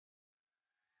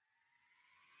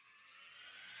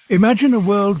Imagine a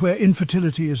world where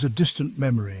infertility is a distant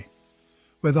memory,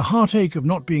 where the heartache of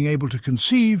not being able to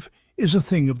conceive is a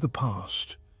thing of the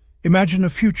past. Imagine a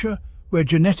future where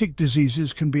genetic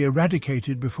diseases can be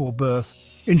eradicated before birth,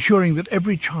 ensuring that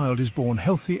every child is born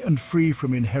healthy and free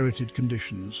from inherited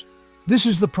conditions. This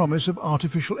is the promise of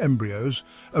artificial embryos,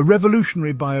 a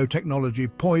revolutionary biotechnology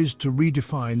poised to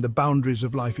redefine the boundaries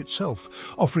of life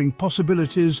itself, offering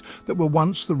possibilities that were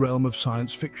once the realm of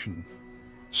science fiction.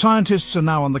 Scientists are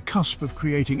now on the cusp of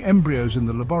creating embryos in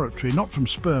the laboratory, not from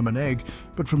sperm and egg,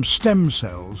 but from stem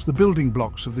cells, the building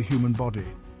blocks of the human body.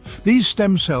 These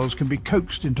stem cells can be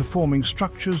coaxed into forming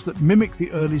structures that mimic the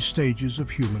early stages of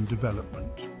human development.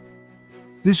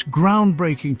 This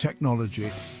groundbreaking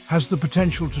technology has the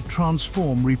potential to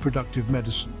transform reproductive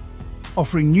medicine,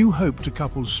 offering new hope to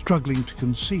couples struggling to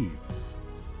conceive.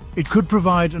 It could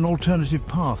provide an alternative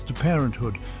path to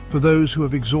parenthood for those who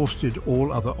have exhausted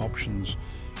all other options.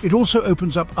 It also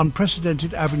opens up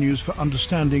unprecedented avenues for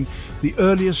understanding the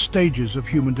earliest stages of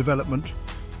human development,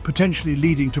 potentially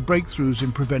leading to breakthroughs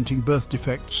in preventing birth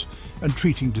defects and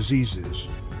treating diseases.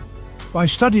 By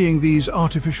studying these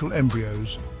artificial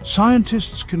embryos,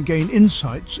 scientists can gain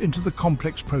insights into the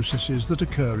complex processes that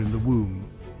occur in the womb.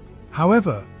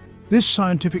 However, this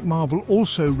scientific marvel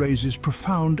also raises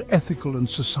profound ethical and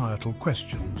societal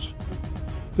questions.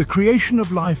 The creation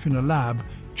of life in a lab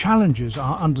challenges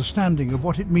our understanding of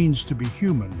what it means to be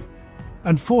human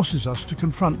and forces us to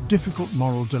confront difficult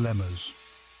moral dilemmas.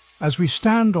 As we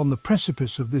stand on the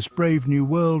precipice of this brave new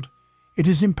world, it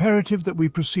is imperative that we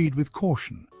proceed with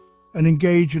caution and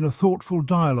engage in a thoughtful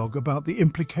dialogue about the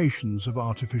implications of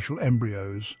artificial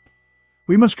embryos.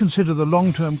 We must consider the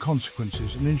long-term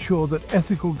consequences and ensure that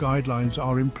ethical guidelines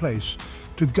are in place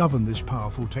to govern this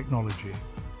powerful technology.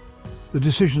 The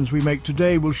decisions we make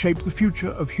today will shape the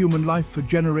future of human life for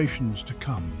generations to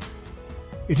come.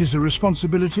 It is a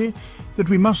responsibility that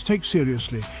we must take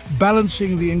seriously,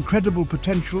 balancing the incredible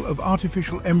potential of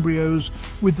artificial embryos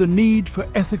with the need for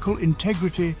ethical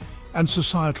integrity and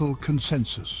societal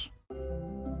consensus.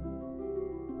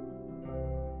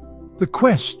 The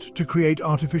quest to create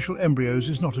artificial embryos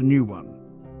is not a new one.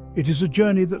 It is a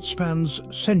journey that spans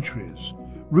centuries,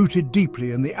 rooted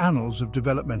deeply in the annals of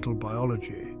developmental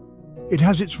biology. It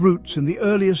has its roots in the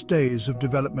earliest days of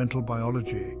developmental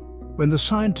biology, when the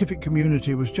scientific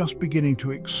community was just beginning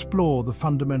to explore the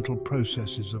fundamental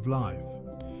processes of life.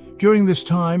 During this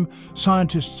time,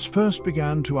 scientists first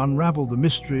began to unravel the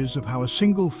mysteries of how a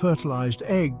single fertilized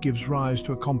egg gives rise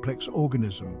to a complex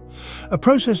organism, a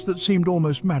process that seemed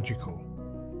almost magical.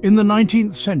 In the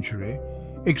 19th century,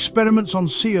 experiments on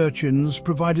sea urchins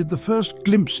provided the first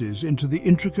glimpses into the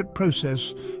intricate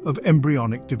process of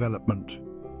embryonic development.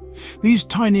 These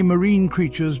tiny marine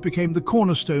creatures became the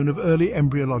cornerstone of early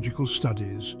embryological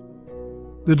studies.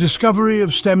 The discovery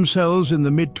of stem cells in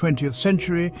the mid-20th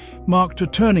century marked a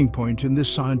turning point in this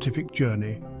scientific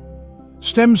journey.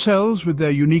 Stem cells, with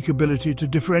their unique ability to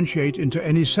differentiate into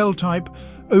any cell type,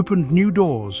 opened new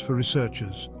doors for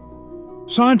researchers.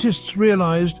 Scientists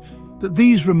realized that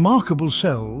these remarkable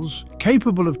cells,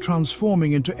 capable of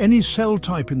transforming into any cell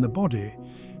type in the body,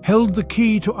 held the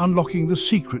key to unlocking the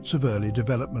secrets of early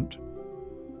development.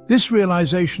 This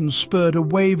realization spurred a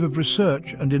wave of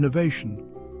research and innovation.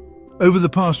 Over the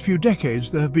past few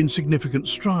decades, there have been significant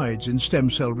strides in stem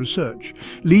cell research,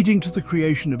 leading to the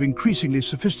creation of increasingly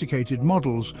sophisticated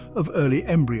models of early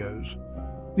embryos.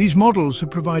 These models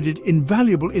have provided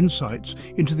invaluable insights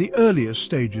into the earliest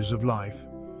stages of life.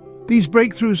 These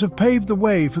breakthroughs have paved the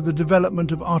way for the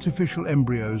development of artificial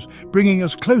embryos, bringing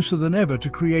us closer than ever to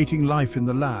creating life in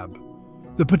the lab.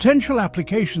 The potential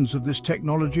applications of this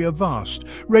technology are vast,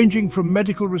 ranging from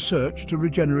medical research to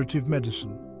regenerative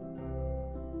medicine.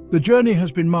 The journey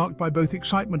has been marked by both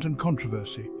excitement and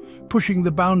controversy, pushing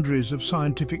the boundaries of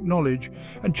scientific knowledge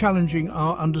and challenging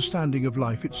our understanding of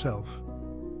life itself.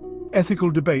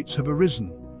 Ethical debates have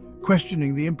arisen,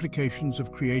 questioning the implications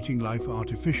of creating life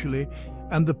artificially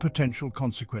and the potential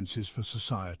consequences for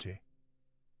society.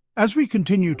 As we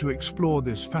continue to explore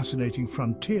this fascinating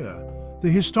frontier, the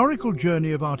historical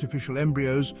journey of artificial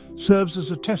embryos serves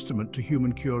as a testament to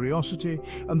human curiosity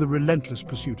and the relentless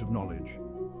pursuit of knowledge.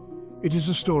 It is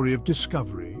a story of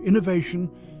discovery, innovation,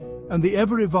 and the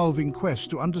ever-evolving quest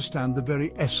to understand the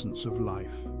very essence of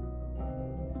life.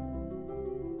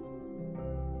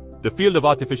 The field of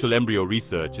artificial embryo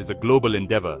research is a global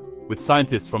endeavor, with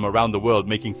scientists from around the world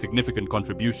making significant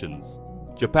contributions.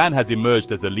 Japan has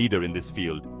emerged as a leader in this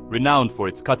field, renowned for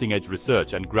its cutting-edge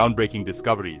research and groundbreaking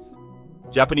discoveries.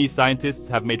 Japanese scientists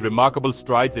have made remarkable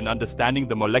strides in understanding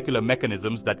the molecular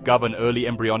mechanisms that govern early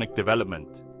embryonic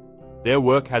development. Their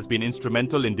work has been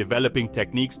instrumental in developing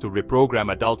techniques to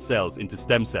reprogram adult cells into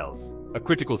stem cells, a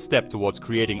critical step towards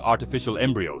creating artificial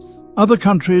embryos. Other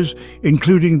countries,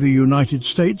 including the United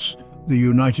States, the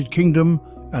United Kingdom,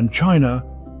 and China,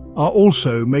 are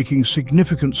also making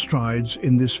significant strides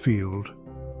in this field.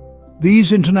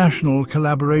 These international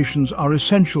collaborations are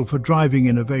essential for driving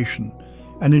innovation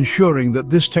and ensuring that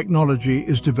this technology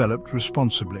is developed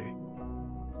responsibly.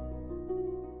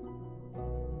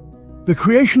 The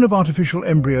creation of artificial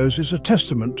embryos is a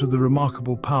testament to the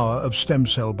remarkable power of stem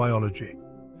cell biology.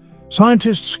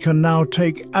 Scientists can now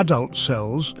take adult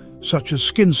cells, such as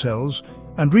skin cells,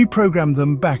 and reprogram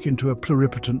them back into a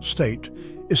pluripotent state,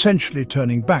 essentially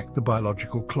turning back the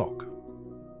biological clock.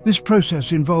 This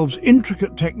process involves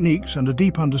intricate techniques and a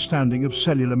deep understanding of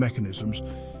cellular mechanisms,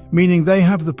 meaning they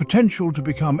have the potential to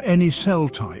become any cell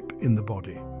type in the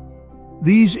body.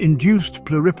 These induced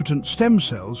pluripotent stem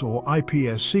cells, or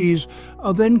iPSCs,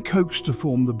 are then coaxed to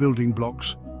form the building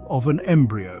blocks of an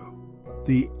embryo,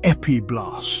 the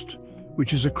epiblast,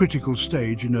 which is a critical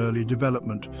stage in early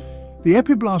development. The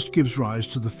epiblast gives rise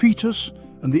to the fetus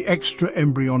and the extra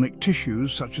embryonic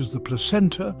tissues, such as the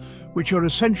placenta, which are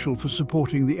essential for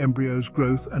supporting the embryo's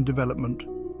growth and development.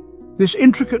 This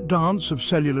intricate dance of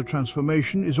cellular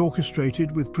transformation is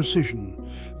orchestrated with precision.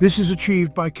 This is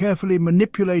achieved by carefully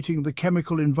manipulating the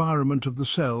chemical environment of the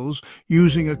cells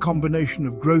using a combination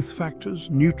of growth factors,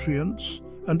 nutrients,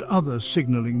 and other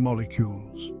signaling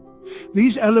molecules.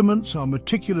 These elements are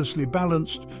meticulously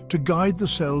balanced to guide the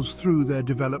cells through their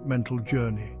developmental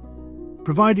journey,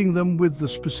 providing them with the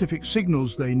specific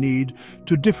signals they need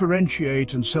to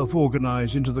differentiate and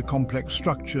self-organize into the complex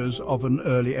structures of an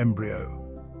early embryo.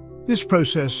 This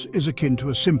process is akin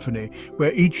to a symphony,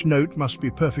 where each note must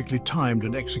be perfectly timed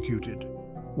and executed.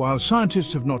 While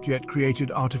scientists have not yet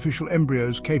created artificial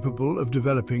embryos capable of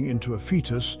developing into a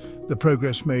fetus, the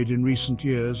progress made in recent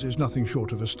years is nothing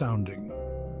short of astounding.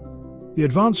 The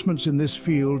advancements in this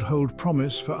field hold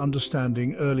promise for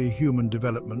understanding early human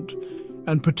development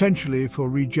and potentially for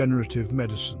regenerative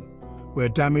medicine, where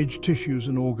damaged tissues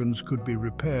and organs could be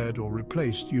repaired or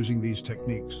replaced using these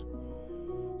techniques.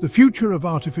 The future of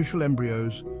artificial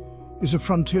embryos is a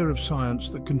frontier of science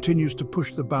that continues to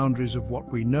push the boundaries of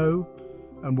what we know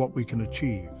and what we can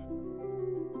achieve.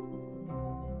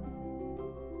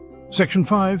 Section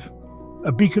 5.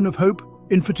 A beacon of hope,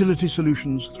 infertility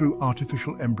solutions through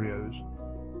artificial embryos.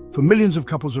 For millions of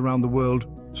couples around the world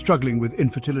struggling with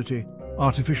infertility,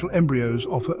 artificial embryos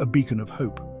offer a beacon of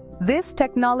hope. This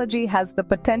technology has the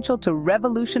potential to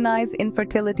revolutionize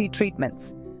infertility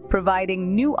treatments,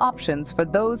 providing new options for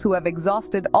those who have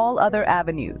exhausted all other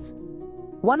avenues.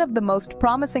 One of the most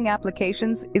promising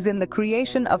applications is in the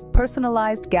creation of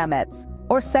personalized gametes,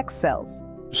 or sex cells.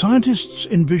 Scientists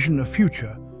envision a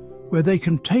future where they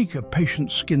can take a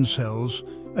patient's skin cells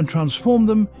and transform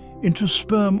them into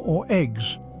sperm or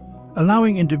eggs,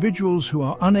 allowing individuals who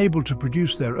are unable to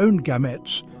produce their own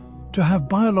gametes to have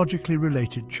biologically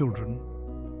related children.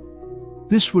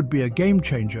 This would be a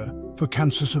game-changer for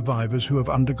cancer survivors who have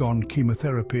undergone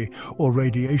chemotherapy or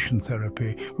radiation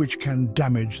therapy, which can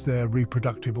damage their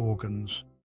reproductive organs.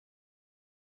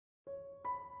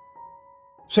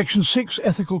 Section 6.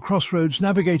 Ethical Crossroads,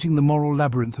 navigating the moral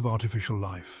labyrinth of artificial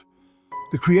life.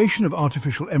 The creation of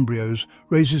artificial embryos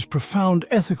raises profound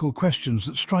ethical questions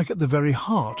that strike at the very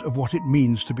heart of what it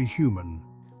means to be human.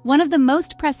 One of the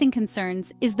most pressing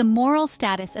concerns is the moral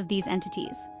status of these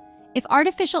entities. If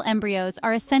artificial embryos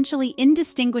are essentially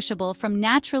indistinguishable from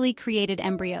naturally created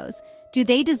embryos, do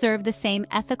they deserve the same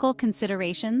ethical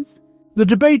considerations? The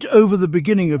debate over the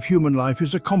beginning of human life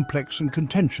is a complex and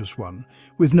contentious one,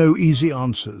 with no easy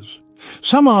answers.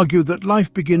 Some argue that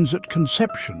life begins at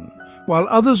conception, while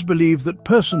others believe that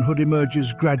personhood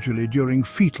emerges gradually during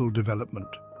fetal development.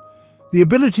 The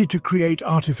ability to create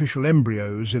artificial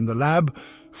embryos in the lab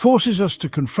forces us to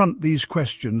confront these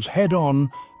questions head-on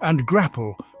and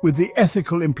grapple with the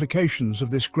ethical implications of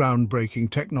this groundbreaking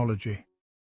technology.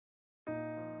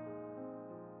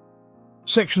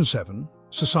 Section 7.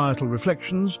 Societal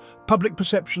Reflections, Public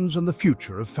Perceptions and the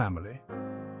Future of Family.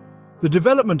 The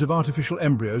development of artificial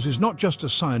embryos is not just a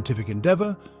scientific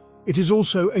endeavor, it is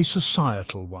also a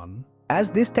societal one. As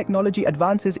this technology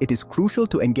advances, it is crucial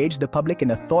to engage the public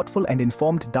in a thoughtful and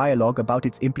informed dialogue about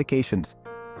its implications.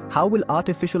 How will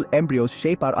artificial embryos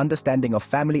shape our understanding of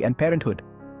family and parenthood?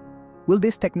 Will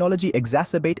this technology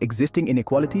exacerbate existing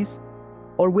inequalities?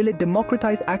 Or will it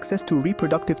democratize access to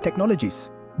reproductive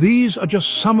technologies? These are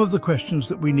just some of the questions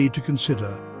that we need to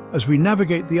consider as we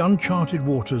navigate the uncharted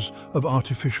waters of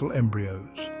artificial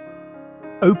embryos.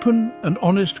 Open and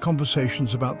honest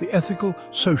conversations about the ethical,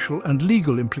 social, and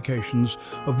legal implications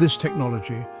of this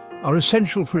technology are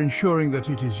essential for ensuring that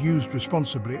it is used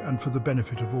responsibly and for the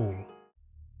benefit of all.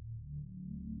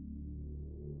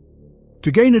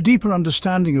 To gain a deeper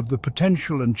understanding of the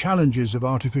potential and challenges of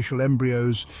artificial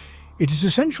embryos, it is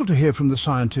essential to hear from the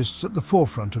scientists at the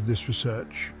forefront of this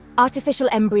research. Artificial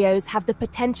embryos have the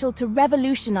potential to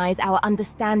revolutionize our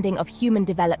understanding of human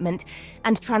development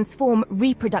and transform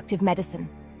reproductive medicine.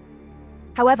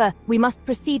 However, we must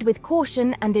proceed with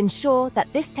caution and ensure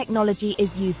that this technology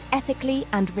is used ethically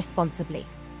and responsibly.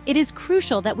 It is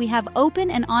crucial that we have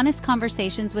open and honest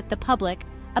conversations with the public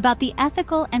about the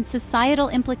ethical and societal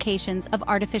implications of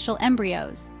artificial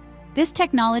embryos. This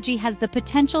technology has the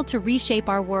potential to reshape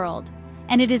our world,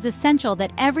 and it is essential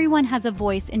that everyone has a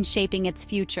voice in shaping its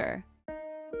future.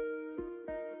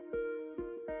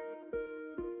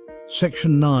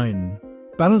 Section 9.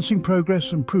 Balancing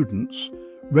Progress and Prudence.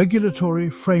 Regulatory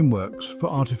frameworks for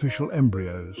artificial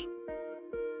embryos.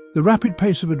 The rapid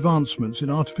pace of advancements in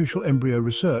artificial embryo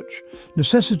research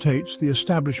necessitates the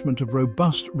establishment of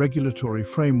robust regulatory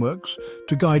frameworks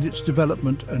to guide its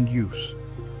development and use.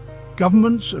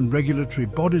 Governments and regulatory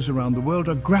bodies around the world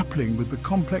are grappling with the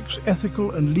complex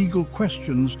ethical and legal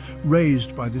questions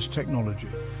raised by this technology.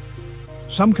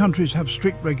 Some countries have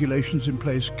strict regulations in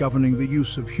place governing the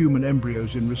use of human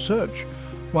embryos in research,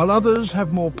 while others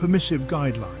have more permissive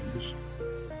guidelines.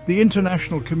 The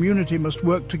international community must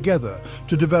work together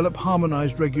to develop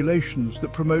harmonized regulations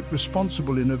that promote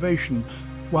responsible innovation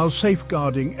while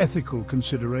safeguarding ethical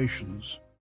considerations.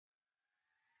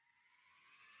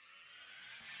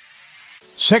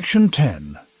 Section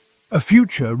 10. A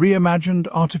future reimagined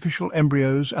artificial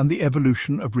embryos and the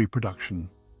evolution of reproduction.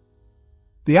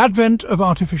 The advent of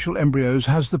artificial embryos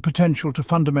has the potential to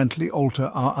fundamentally alter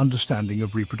our understanding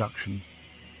of reproduction.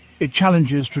 It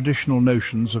challenges traditional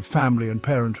notions of family and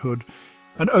parenthood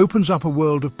and opens up a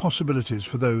world of possibilities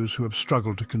for those who have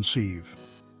struggled to conceive.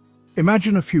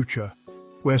 Imagine a future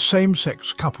where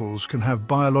same-sex couples can have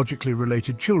biologically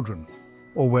related children,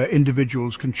 or where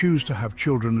individuals can choose to have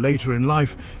children later in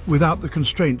life without the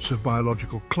constraints of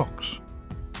biological clocks.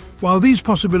 While these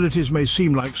possibilities may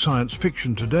seem like science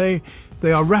fiction today,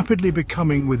 they are rapidly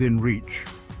becoming within reach.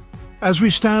 As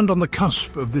we stand on the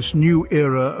cusp of this new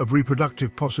era of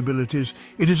reproductive possibilities,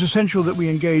 it is essential that we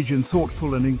engage in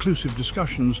thoughtful and inclusive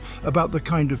discussions about the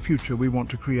kind of future we want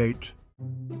to create.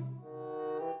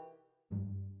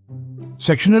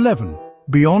 Section 11.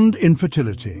 Beyond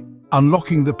Infertility.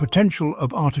 Unlocking the potential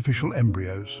of artificial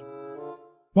embryos.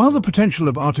 While the potential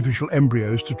of artificial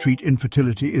embryos to treat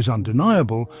infertility is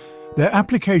undeniable, their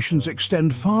applications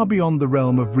extend far beyond the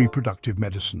realm of reproductive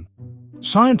medicine.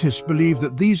 Scientists believe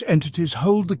that these entities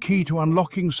hold the key to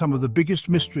unlocking some of the biggest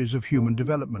mysteries of human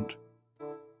development.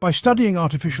 By studying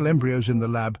artificial embryos in the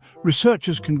lab,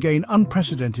 researchers can gain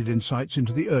unprecedented insights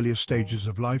into the earliest stages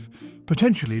of life,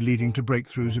 potentially leading to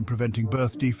breakthroughs in preventing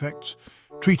birth defects,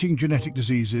 treating genetic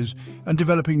diseases, and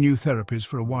developing new therapies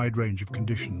for a wide range of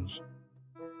conditions.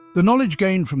 The knowledge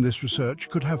gained from this research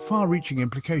could have far-reaching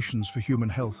implications for human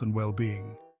health and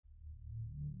well-being.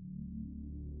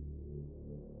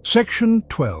 Section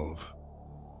 12.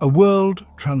 A World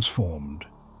Transformed.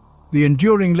 The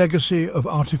Enduring Legacy of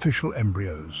Artificial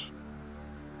Embryos.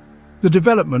 The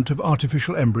development of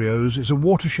artificial embryos is a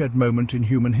watershed moment in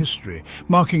human history,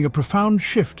 marking a profound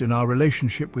shift in our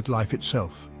relationship with life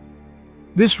itself.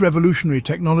 This revolutionary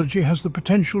technology has the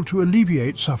potential to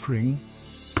alleviate suffering,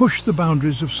 push the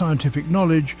boundaries of scientific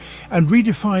knowledge, and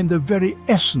redefine the very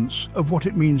essence of what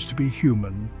it means to be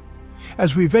human.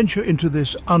 As we venture into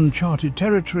this uncharted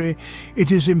territory,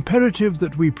 it is imperative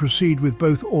that we proceed with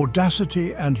both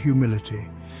audacity and humility,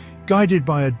 guided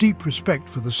by a deep respect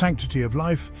for the sanctity of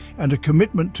life and a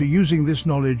commitment to using this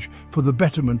knowledge for the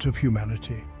betterment of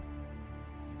humanity.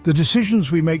 The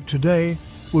decisions we make today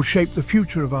will shape the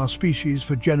future of our species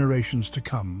for generations to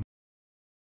come.